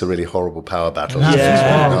 That's a really horrible power battle.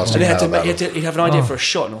 Yeah. And they had to he'd have an idea for a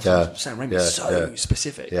shot, and also Sam Raimi was so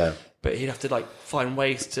specific. Yeah. But he'd have to find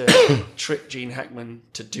ways to trick Gene Hackman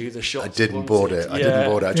to do the shots. I didn't board it. I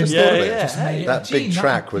just thought of it. That big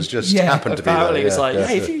track was just happened to be there. Apparently, it's like,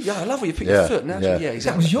 hey, I love where you put your foot. Now, exactly.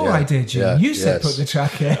 That was your idea, Gene. You said put the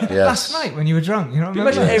track here last night when you were drunk.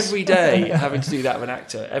 Imagine every day having to do that with an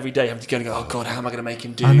actor. Every day having to go and go, oh God, how am I going to make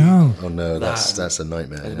him do? I know. Oh no, that's a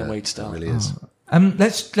nightmare. There's no way to start. It really is.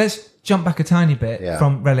 Let's jump back a tiny bit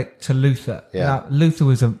from RELLIK to Luther. Yeah. Now, Luther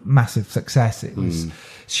was a massive success. It was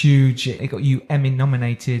huge. It got you Emmy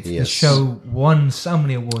nominated. Yes. The show won so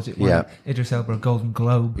many awards. It won Idris Elba a Golden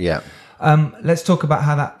Globe. Yeah. Let's talk about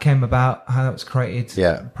how that came about, how that was created.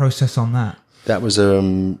 Yeah. Process on that. That was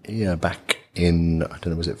back in, I don't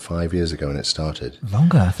know, was it 5 years ago when it started?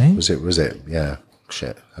 Longer, I think. Was it? Yeah.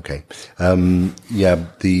 Shit. Okay.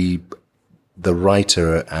 The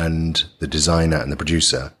writer and the designer and the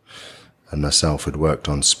producer and myself had worked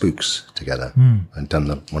on Spooks together and done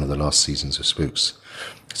one of the last seasons of Spooks.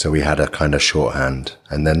 So we had a kind of shorthand,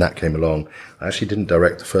 and then that came along. I actually didn't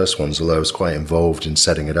direct the first ones, although I was quite involved in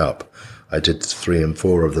setting it up. I did 3 and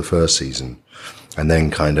 4 of the first season and then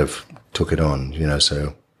kind of took it on,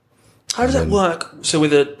 so. How does that work? So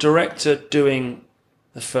with a director doing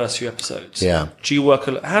the first few episodes, do you work,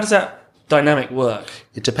 how does that dynamic work?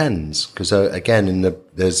 It depends, because again,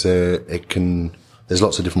 there's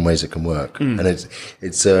lots of different ways it can work, and it's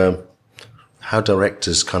how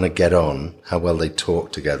directors kind of get on, how well they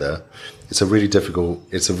talk together. It's a really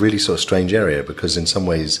sort of strange area, because in some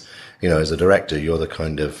ways, as a director, you're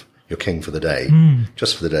king for the day,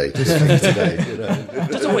 just for the day. It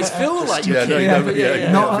doesn't always feel like you're king.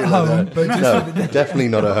 Not at home, but just no, definitely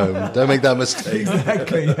not at home. Don't make that mistake.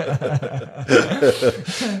 Exactly.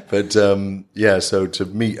 But so to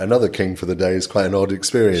meet another king for the day is quite an odd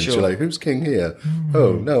experience. Sure. You're like, who's king here?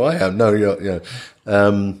 Oh no, I am. No, you're.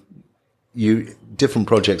 Different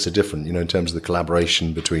projects are different, in terms of the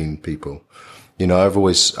collaboration between people.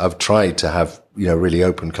 I've tried to have, really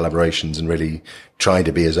open collaborations and really try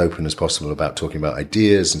to be as open as possible about talking about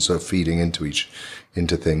ideas and sort of feeding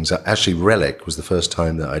into things. Actually, RELLIK was the first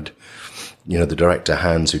time that the director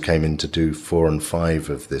Hans, who came in to do 4 and 5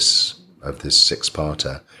 of this of this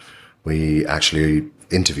 6-parter, we actually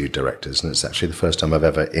interviewed directors, and it's actually the first time I've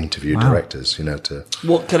ever interviewed directors.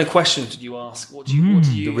 What kind of questions did you ask? What do you?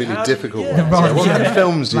 The really difficult ones. Right, What kind of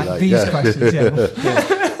films do you like? These questions,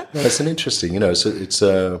 It's an interesting,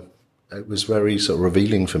 it was very sort of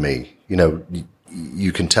revealing for me.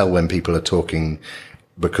 You can tell when people are talking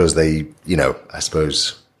because they, I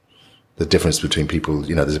suppose the difference between people,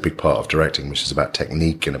 there's a big part of directing which is about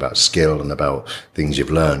technique and about skill and about things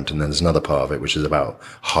you've learned. And then there's another part of it which is about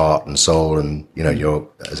heart and soul and, you're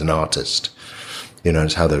as an artist,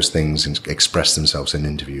 it's how those things express themselves in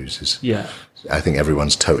interviews. I think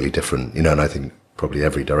everyone's totally different, and I think probably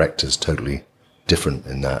every director's totally different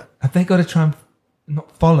in that. Have they got to try and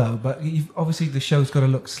not follow, but obviously the show's got to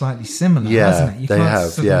look slightly similar, hasn't it? They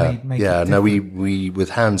have. No, we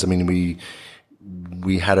with Hans, I mean,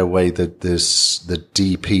 we had a way that the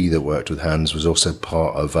DP that worked with Hans was also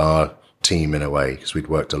part of our team in a way, because we'd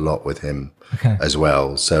worked a lot with him as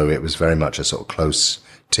well. So it was very much a sort of close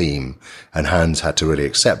team, and Hans had to really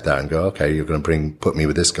accept that and go, okay, you're going to put me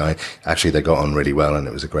with this guy. Actually, they got on really well and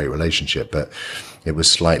it was a great relationship, but it was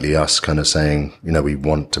slightly us kind of saying, we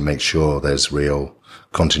want to make sure there's real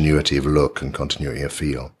continuity of look and continuity of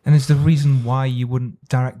feel. And is the reason why you wouldn't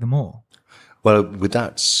direct them all? Well, in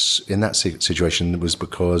that situation, it was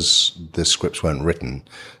because the scripts weren't written,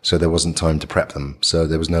 so there wasn't time to prep them. So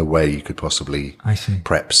there was no way you could possibly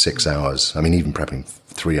prep 6 hours. I mean, even prepping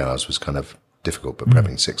 3 hours was kind of difficult, but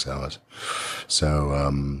prepping 6 hours.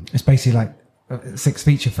 So it's basically like 6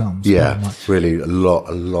 feature films. Yeah, really a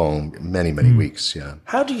long, many weeks. Yeah.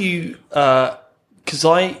 How do you? Because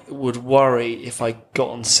I would worry if I got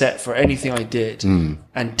on set for anything I did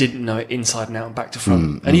and didn't know it inside and out and back to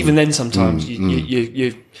front. And even then, sometimes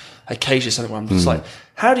you occasionally something where I'm just like,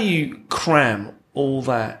 how do you cram all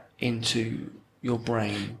that into your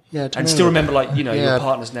brain and still remember, like, your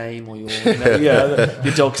partner's name or your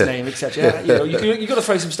dog's name, etc. You got to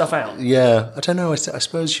throw some stuff out. Yeah, I don't know. I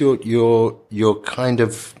suppose you're kind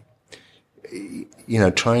of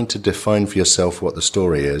trying to define for yourself what the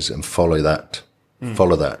story is and follow that.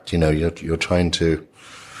 You're trying to,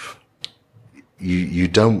 you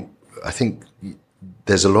don't, I think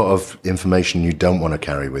there's a lot of information you don't want to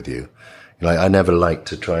carry with you. Like, I never like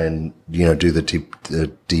to try and, do the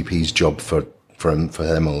DP's job for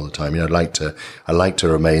them all the time. I like to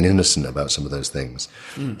remain innocent about some of those things,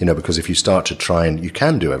 because if you start to try and, you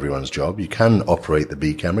can do everyone's job, you can operate the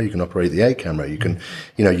B camera, you can operate the A camera, you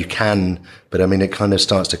can, but I mean, it kind of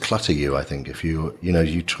starts to clutter you, I think, if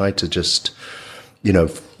you try to just,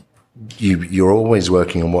 you're always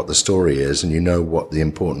working on what the story is and what the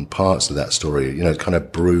important parts of that story, kind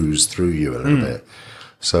of bruise through you a little bit.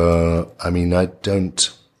 So, I mean, I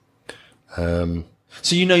don't,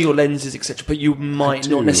 so your lenses, etc., but you might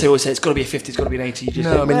not necessarily always say it's got to be a 50, it's got to be an 80. You just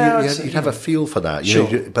no, think, I mean, you'd have a feel for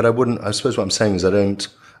that. But I wouldn't, I suppose what I'm saying is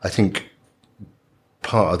I think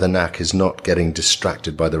part of the knack is not getting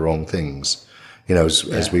distracted by the wrong things.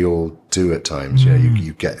 As we all do at times,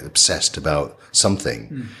 you get obsessed about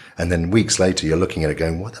something, and then weeks later you're looking at it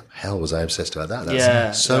going, what the hell was I obsessed about that?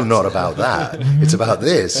 That's not about that. It's about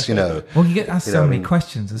this, Well, you get asked so many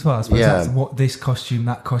questions as well. I suppose that's what this costume,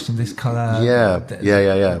 this colour,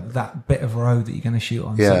 that bit of road that you're going to shoot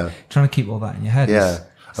on. So trying to keep all that in your head. Yeah.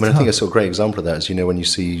 I think a sort of great example of that is, when you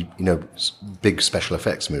see, big special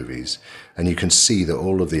effects movies, and you can see that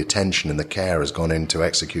all of the attention and the care has gone into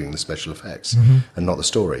executing the special effects and not the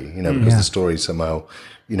story, because the story somehow,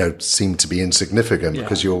 seemed to be insignificant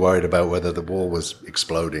because you were worried about whether the wall was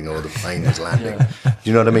exploding or the plane was landing. Do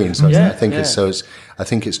you know what I mean? So I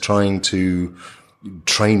think it's trying to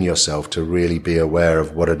train yourself to really be aware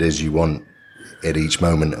of what it is you want at each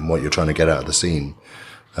moment and what you're trying to get out of the scene.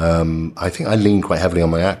 I think I lean quite heavily on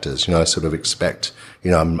my actors. I sort of expect,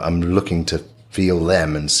 I'm looking to feel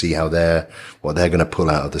them and see what they're going to pull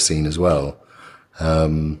out of the scene as well.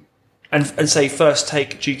 And say first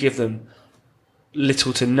take, do you give them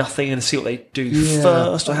little to nothing and see what they do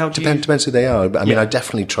first, or how do you? Depends who they are. But I mean, I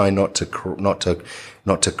definitely try not to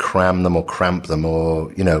cram them or cramp them,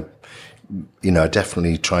 or I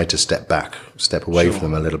definitely try to step away from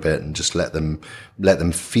them a little bit and just let them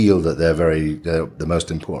feel that they're the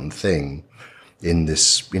most important thing in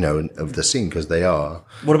this, of the scene, because they are.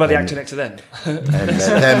 What about the actor next to them? And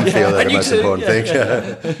them feel they're the most important thing.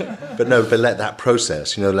 But let that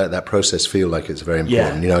process feel like it's very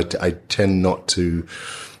important. Yeah. I tend not to,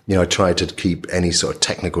 I try to keep any sort of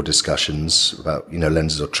technical discussions about,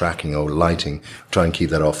 lenses or tracking or lighting, try and keep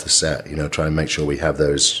that off the set, try and make sure we have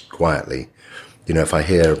those quietly. if I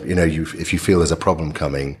hear, if you feel there's a problem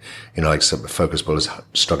coming, like some focus pull is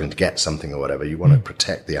struggling to get something or whatever, you want to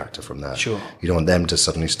protect the actor from that. Sure. You don't want them to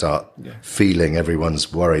suddenly start feeling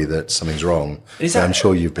everyone's worry that something's wrong. I'm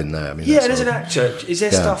sure you've been there. I mean, and as an actor, is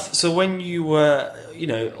there stuff, so when you were,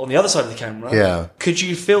 on the other side of the camera, could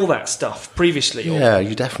you feel that stuff previously? Yeah,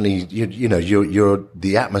 you definitely, you're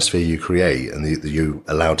the atmosphere you create and that you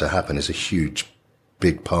allow to happen is a huge,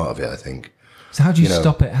 big part of it, I think. So how do you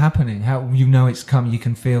stop it happening? How it's come? You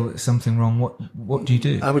can feel that something wrong. What do you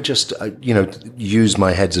do? I would just use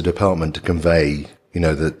my heads of department to convey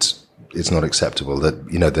that it's not acceptable.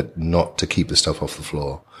 That not to keep the stuff off the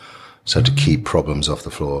floor. So to keep problems off the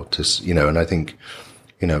floor. And I think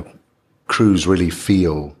crews really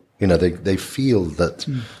feel. They feel that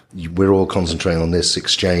we're all concentrating on this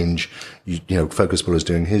exchange. Focus puller is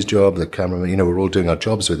doing his job. The cameraman, we're all doing our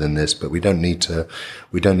jobs within this, but we don't need to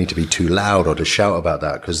be too loud or to shout about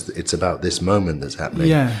that because it's about this moment that's happening.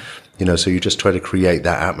 Yeah. So you just try to create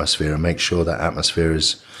that atmosphere and make sure that atmosphere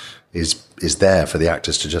is there for the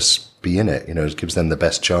actors to just be in it. It gives them the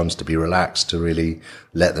best chance to be relaxed, to really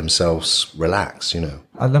let themselves relax,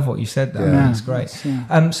 I love what you said there. Yeah. That's great.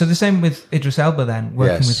 So the same with Idris Elba then,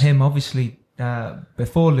 working with him, obviously,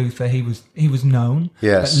 before Luther, he was known.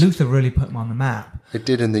 Yes. But Luther really put him on the map. It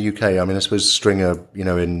did in the UK. I mean, I suppose Stringer,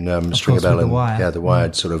 in Stringer Bell and The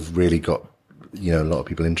Wire sort of really got, a lot of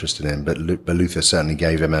people interested in, but Luther certainly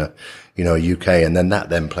gave him a UK, and then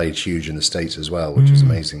that played huge in the States as well, which was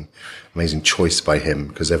amazing choice by him,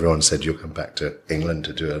 because everyone said you'll come back to England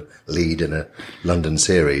to do a lead in a London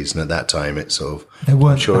series, and at that time it sort of,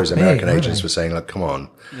 I'm sure his American agents were saying like, come on,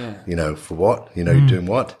 for what, you're doing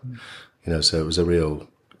what, so it was a real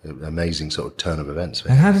amazing sort of turn of events for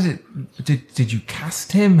him. And how did you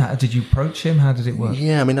cast him? How did you approach him? How did it work?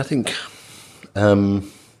 Yeah, I mean, I think,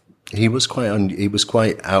 he was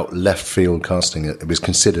quite out left field casting. It was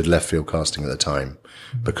considered left field casting at the time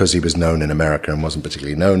because he was known in America and wasn't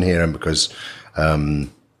particularly known here, and because the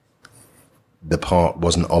part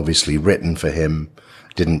wasn't obviously written for him,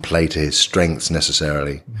 didn't play to his strengths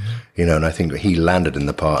necessarily, And I think he landed in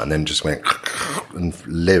the part and then just went and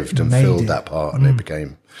lived and filled that part, and it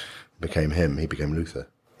became him. He became Luther.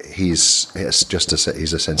 He's a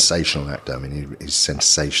sensational actor. I mean, he's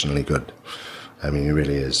sensationally good. I mean, he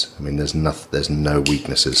really is. I mean, there's no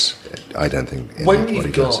weaknesses, I don't think, in when what you've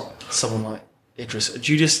he got does. someone like Idris,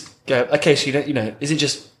 do you just go, okay, so is it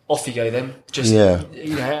just off you go then? Just, know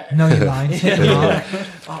your lines.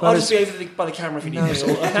 I'll just be over by the camera if you need me.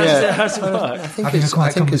 How does it work? I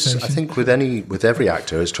think with every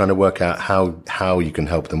actor, it's trying to work out how you can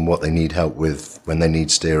help them, what they need help with, when they need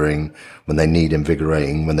steering, when they need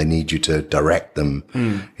invigorating, when they need you to direct them,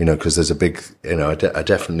 because there's a big,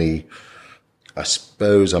 I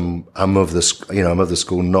suppose I'm of the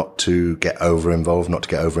school not to get over involved, not to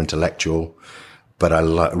get over intellectual, but I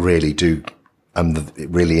really do. I'm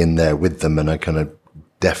really in there with them, and I kind of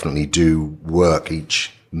definitely do work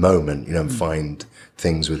each moment, and find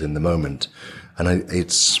things within the moment. And so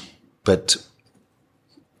it's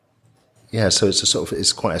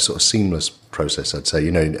quite a sort of seamless process, I'd say,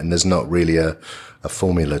 and there's not really a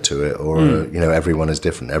formula to it, or everyone is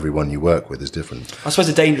different. Everyone you work with is different. I suppose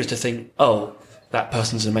it's dangerous to think, that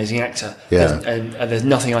person's an amazing actor. Yeah. And there's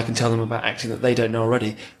nothing I can tell them about acting that they don't know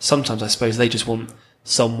already. Sometimes I suppose they just want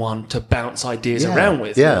someone to bounce ideas around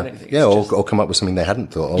with. Or come up with something they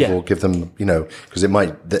hadn't thought of, or give them, because it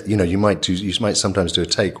might, you might sometimes do a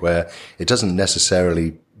take where it doesn't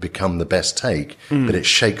necessarily become the best take, but it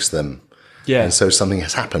shakes them. Yeah. And so something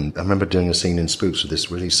has happened. I remember doing a scene in Spooks with this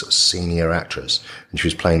really sort of senior actress, and she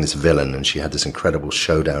was playing this villain, and she had this incredible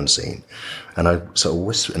showdown scene. And I sort of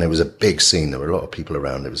whispered, and it was a big scene. There were a lot of people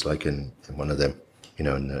around. It was like in one of them, in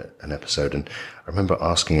an episode. And I remember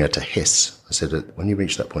asking her to hiss. I said, when you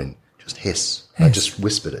reach that point, just hiss. I just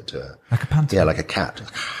whispered it to her. Like a panther. Yeah, like a cat.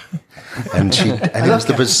 And it was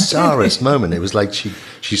the bizarrest moment. It was like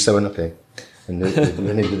she's so unlucky. And we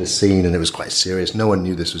went into the scene, and it was quite serious. No one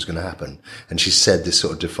knew this was going to happen. And she said this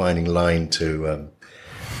sort of defining line to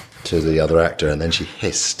the other actor, and then she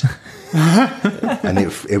hissed. And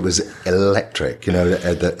it was electric,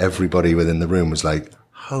 that everybody within the room was like,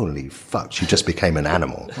 holy fuck, she just became an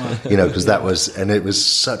animal. Because it was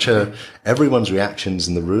such everyone's reactions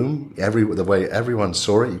in the room, the way everyone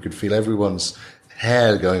saw it, you could feel everyone's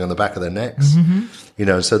hair going on the back of their necks.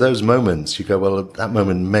 So those moments, you go, well, that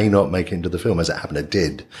moment may not make it into the film. As it happened, it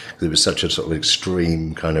did, because it was such a sort of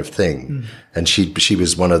extreme kind of thing. And she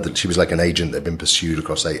was she was like an agent that had been pursued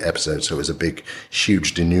across 8 episodes. So it was a big,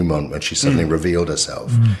 huge denouement when she suddenly revealed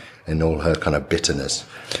herself. and all her kind of bitterness.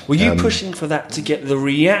 Were you pushing for that to get the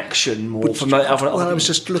reaction more from other? Well, I was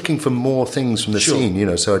just looking for more things from the scene, you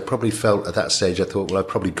know. So I probably felt at that stage, I thought, well, I've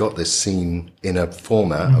probably got this scene in a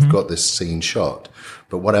format. I've got this scene shot,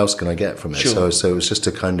 but what else can I get from it? So it was just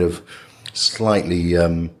a kind of slightly,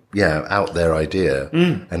 out there idea,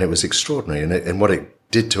 and it was extraordinary. And what it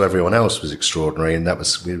did to everyone else was extraordinary. And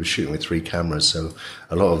we were shooting with 3 cameras, so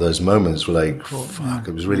a lot of those moments were like, fuck,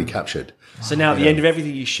 it was really captured. So now at the end of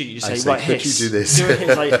everything you shoot, you say, right, hiss. Could you do this? Do a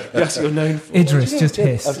hiss, like, that's what you're known for. Idris, just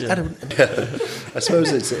hiss. I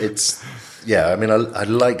suppose it's I mean, I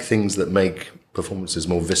like things that make performances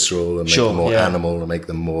more visceral and make them more animal and make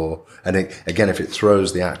them more. And again, if it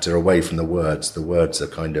throws the actor away from the words are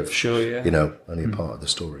kind of you know, only a part of the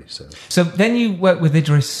story. So then you worked with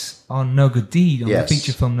Idris on No Good Deed, on the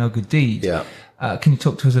feature film No Good Deed. Yeah. Can you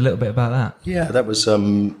talk to us a little bit about that? Yeah, that was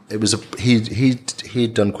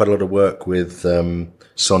he'd done quite a lot of work with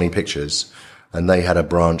Sony Pictures, and they had a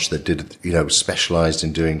branch that did, you know, specialized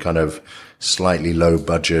in doing kind of slightly low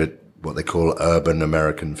budget, what they call urban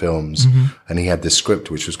American films. And he had this script,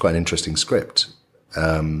 which was quite an interesting script,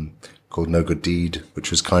 called No Good Deed, which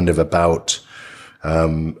was kind of about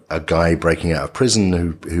a guy breaking out of prison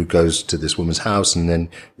who goes to this woman's house, and then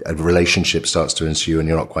a relationship starts to ensue, and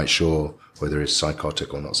you're not quite sure whether it's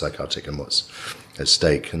psychotic or not psychotic and what's at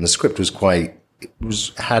stake. And the script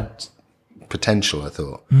had potential, I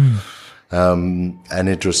thought. And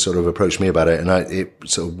Idris sort of approached me about it, and it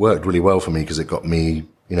sort of worked really well for me because it got me,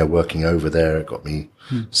 you know, working over there. It got me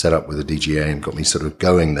set up with a DGA and got me sort of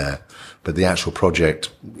going there. But the actual project,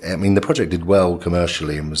 I mean, the project did well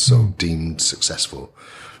commercially and was sort of deemed successful.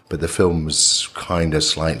 But the film was kind of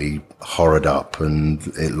slightly horrored up, and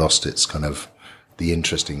it lost its kind of, the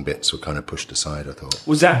interesting bits were kind of pushed aside, I thought.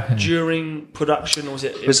 Was that during production, or was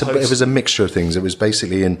it in post? It was a mixture of things. It was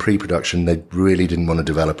basically in pre-production. They really didn't want to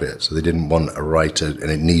develop it. So they didn't want a writer,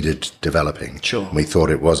 and it needed developing. Sure. And we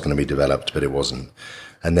thought it was going to be developed, but it wasn't.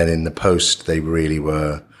 And then in the post, it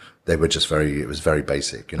was very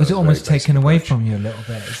basic. You know, was it almost taken away from you a little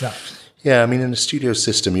bit? Is that? Yeah, I mean, in a studio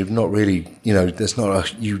system, you've not really, you know,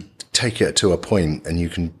 you take it to a point and you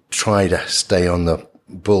can try to stay on the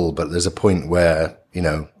bull, but there's a point where, you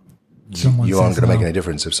know, you aren't going to make any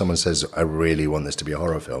difference. If someone says, I really want this to be a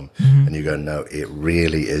horror film, and you go, no, it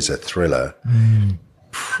really is a thriller,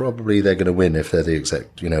 probably they're going to win if they're the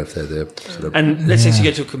exact, you know, if they're the sort of... And let's say you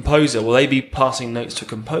get to a composer, will they be passing notes to a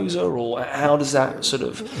composer, or how does that sort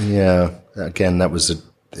of... Yeah, again, that was a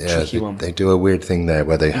tricky one. They do a weird thing there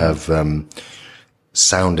where they have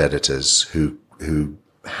sound editors who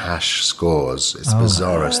hash scores. It's the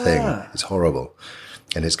bizarrest thing. It's horrible.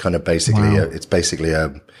 And it's kind of basically,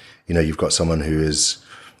 you know, you've got someone who has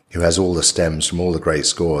all the stems from all the great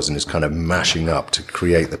scores and is kind of mashing up to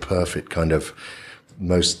create the perfect kind of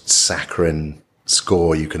most saccharine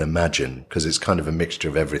score you can imagine, because it's kind of a mixture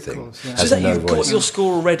of everything. Of course, yeah. So that you've got your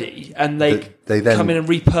score already, and they then come in and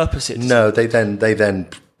repurpose it. No, they then.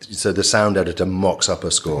 So the sound editor mocks up a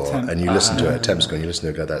score, and you listen to it, a temp score, and you listen to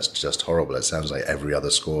it and go, that's just horrible. It sounds like every other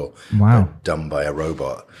score done by a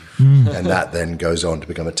robot. And that then goes on to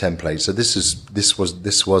become a template. So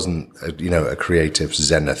this wasn't a creative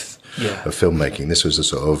zenith of filmmaking. This was a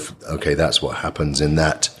sort of, okay, that's what happens in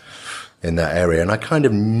that area. And I kind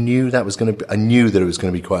of knew that I knew that it was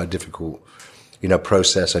going to be quite a difficult, you know,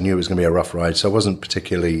 process. I knew it was going to be a rough ride. So I wasn't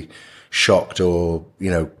particularly shocked or, you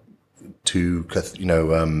know, too, you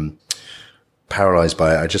know, paralyzed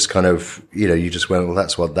by it. I just kind of, you know, you just went, well,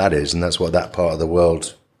 that's what that is, and that's what that part of the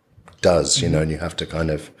world does, you know, and you have to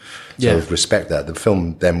kind of sort of respect that. The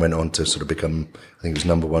film then went on to sort of become, I think it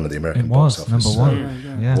was #1 at the American box office. Number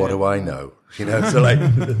one. Yeah. What do I know? You know, so like,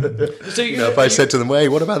 you know, if I said to them, hey,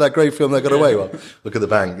 what about that great film that got away? Well, look at the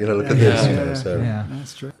bank, you know, look at this, you know, so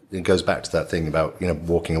that's true. It goes back to that thing about, you know,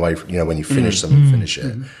 walking away from, you know, when you finish something, finish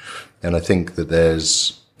it. And I think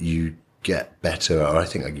that you get better, or I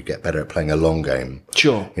think you get better at playing a long game.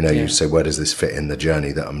 Sure. You know, you say, where does this fit in the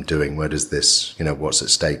journey that I'm doing? Where does this, you know, what's at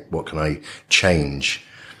stake? What can I change?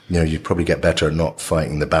 You know, you'd probably get better at not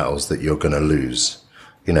fighting the battles that you're going to lose.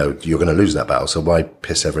 You know, you're going to lose that battle. So why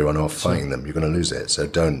piss everyone off fighting them? You're going to lose it. So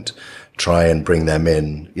don't try and bring them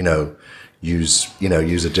in, you know, use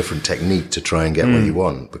a different technique to try and get what you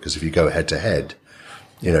want. Because if you go head to head,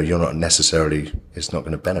 you know, you're not necessarily, it's not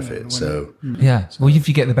going to benefit. So, well, if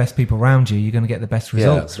you get the best people around you, you're going to get the best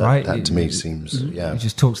results, right? That to me seems, You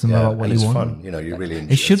just talk to them about what you want. It's fun, you know, you really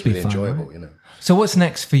enjoy it. It should be really fun, enjoyable, right? you know. So what's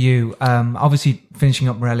next for you? Obviously finishing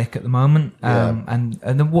up RELLIK at the moment. And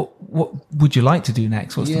then what would you like to do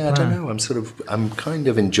next? What's the plan? I don't know. I'm kind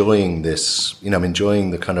of enjoying this, you know, I'm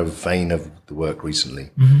enjoying the kind of vein of the work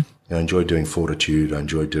recently. I enjoy doing Fortitude, I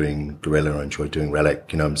enjoy doing Guerrilla, I enjoy doing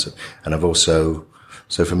RELLIK, and I've also,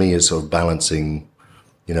 so for me it's sort of balancing,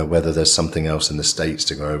 whether there's something else in the States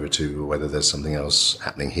to go over to, or whether there's something else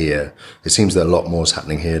happening here. It seems that a lot more is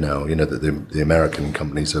happening here now, that the American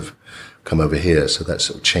companies have come over here, so that's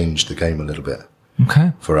sort of changed the game a little bit.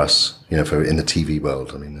 Okay. For us, for in the TV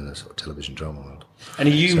world, in the sort of television drama world. And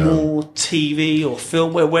are you more TV or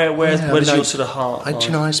film? Where does your sort of heart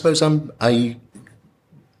lie? I suppose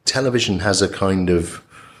television has a kind of,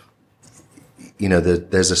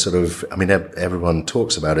 there's a sort of, everyone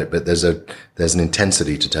talks about it, but there's an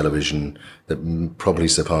intensity to television that probably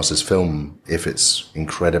surpasses film if it's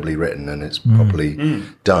incredibly written and it's properly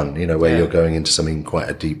done, where you're going into something quite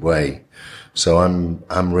a deep way. So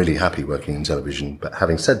I'm really happy working in television. But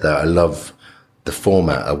having said that, I love the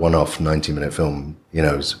format. A one-off 90-minute film,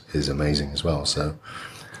 is amazing as well. So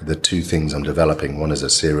the two things I'm developing, one is a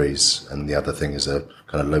series and the other thing is a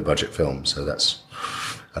kind of low-budget film. So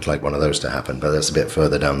I'd like one of those to happen, but that's a bit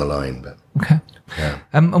further down the line. But okay. Yeah.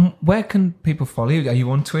 And where can people follow you? Are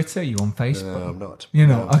you on Twitter? Are you on Facebook? No, I'm not. You're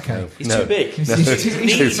not? Okay. It's too big.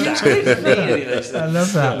 I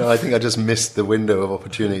love that. No, I think I just missed the window of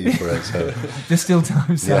opportunity for it. So. There's still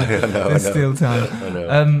time, sir. There's still time. I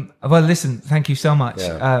know. Well, listen, thank you so much.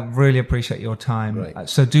 Yeah. Really appreciate your time. Right.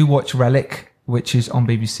 So do watch RELLIK, which is on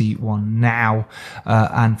BBC One now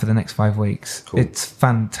and for the next 5 weeks. Cool. It's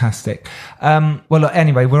fantastic. Well, look,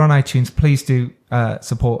 anyway, we're on iTunes. Please do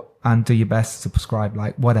support and do your best to subscribe,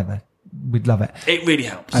 whatever. We'd love it. It really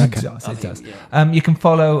helps. It does. Yeah. You can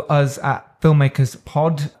follow us at Filmmakers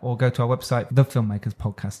Pod or go to our website,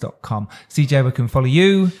 thefilmmakerspodcast.com. CJ, where can we follow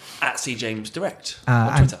you? At CJamesDirect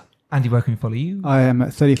on Twitter. Andy, where can we follow you? I am at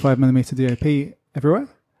 35mm DOP everywhere.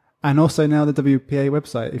 And also now the WPA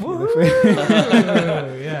website, if you look for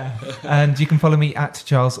it. Yeah. And you can follow me at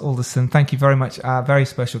Charles Alderson. Thank you very much. Our very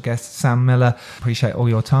special guest, Sam Miller. Appreciate all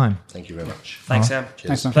your time. Thank you very much. Thanks, Sam.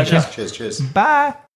 Cheers. Thanks, man. Pleasure. Cheers. Bye.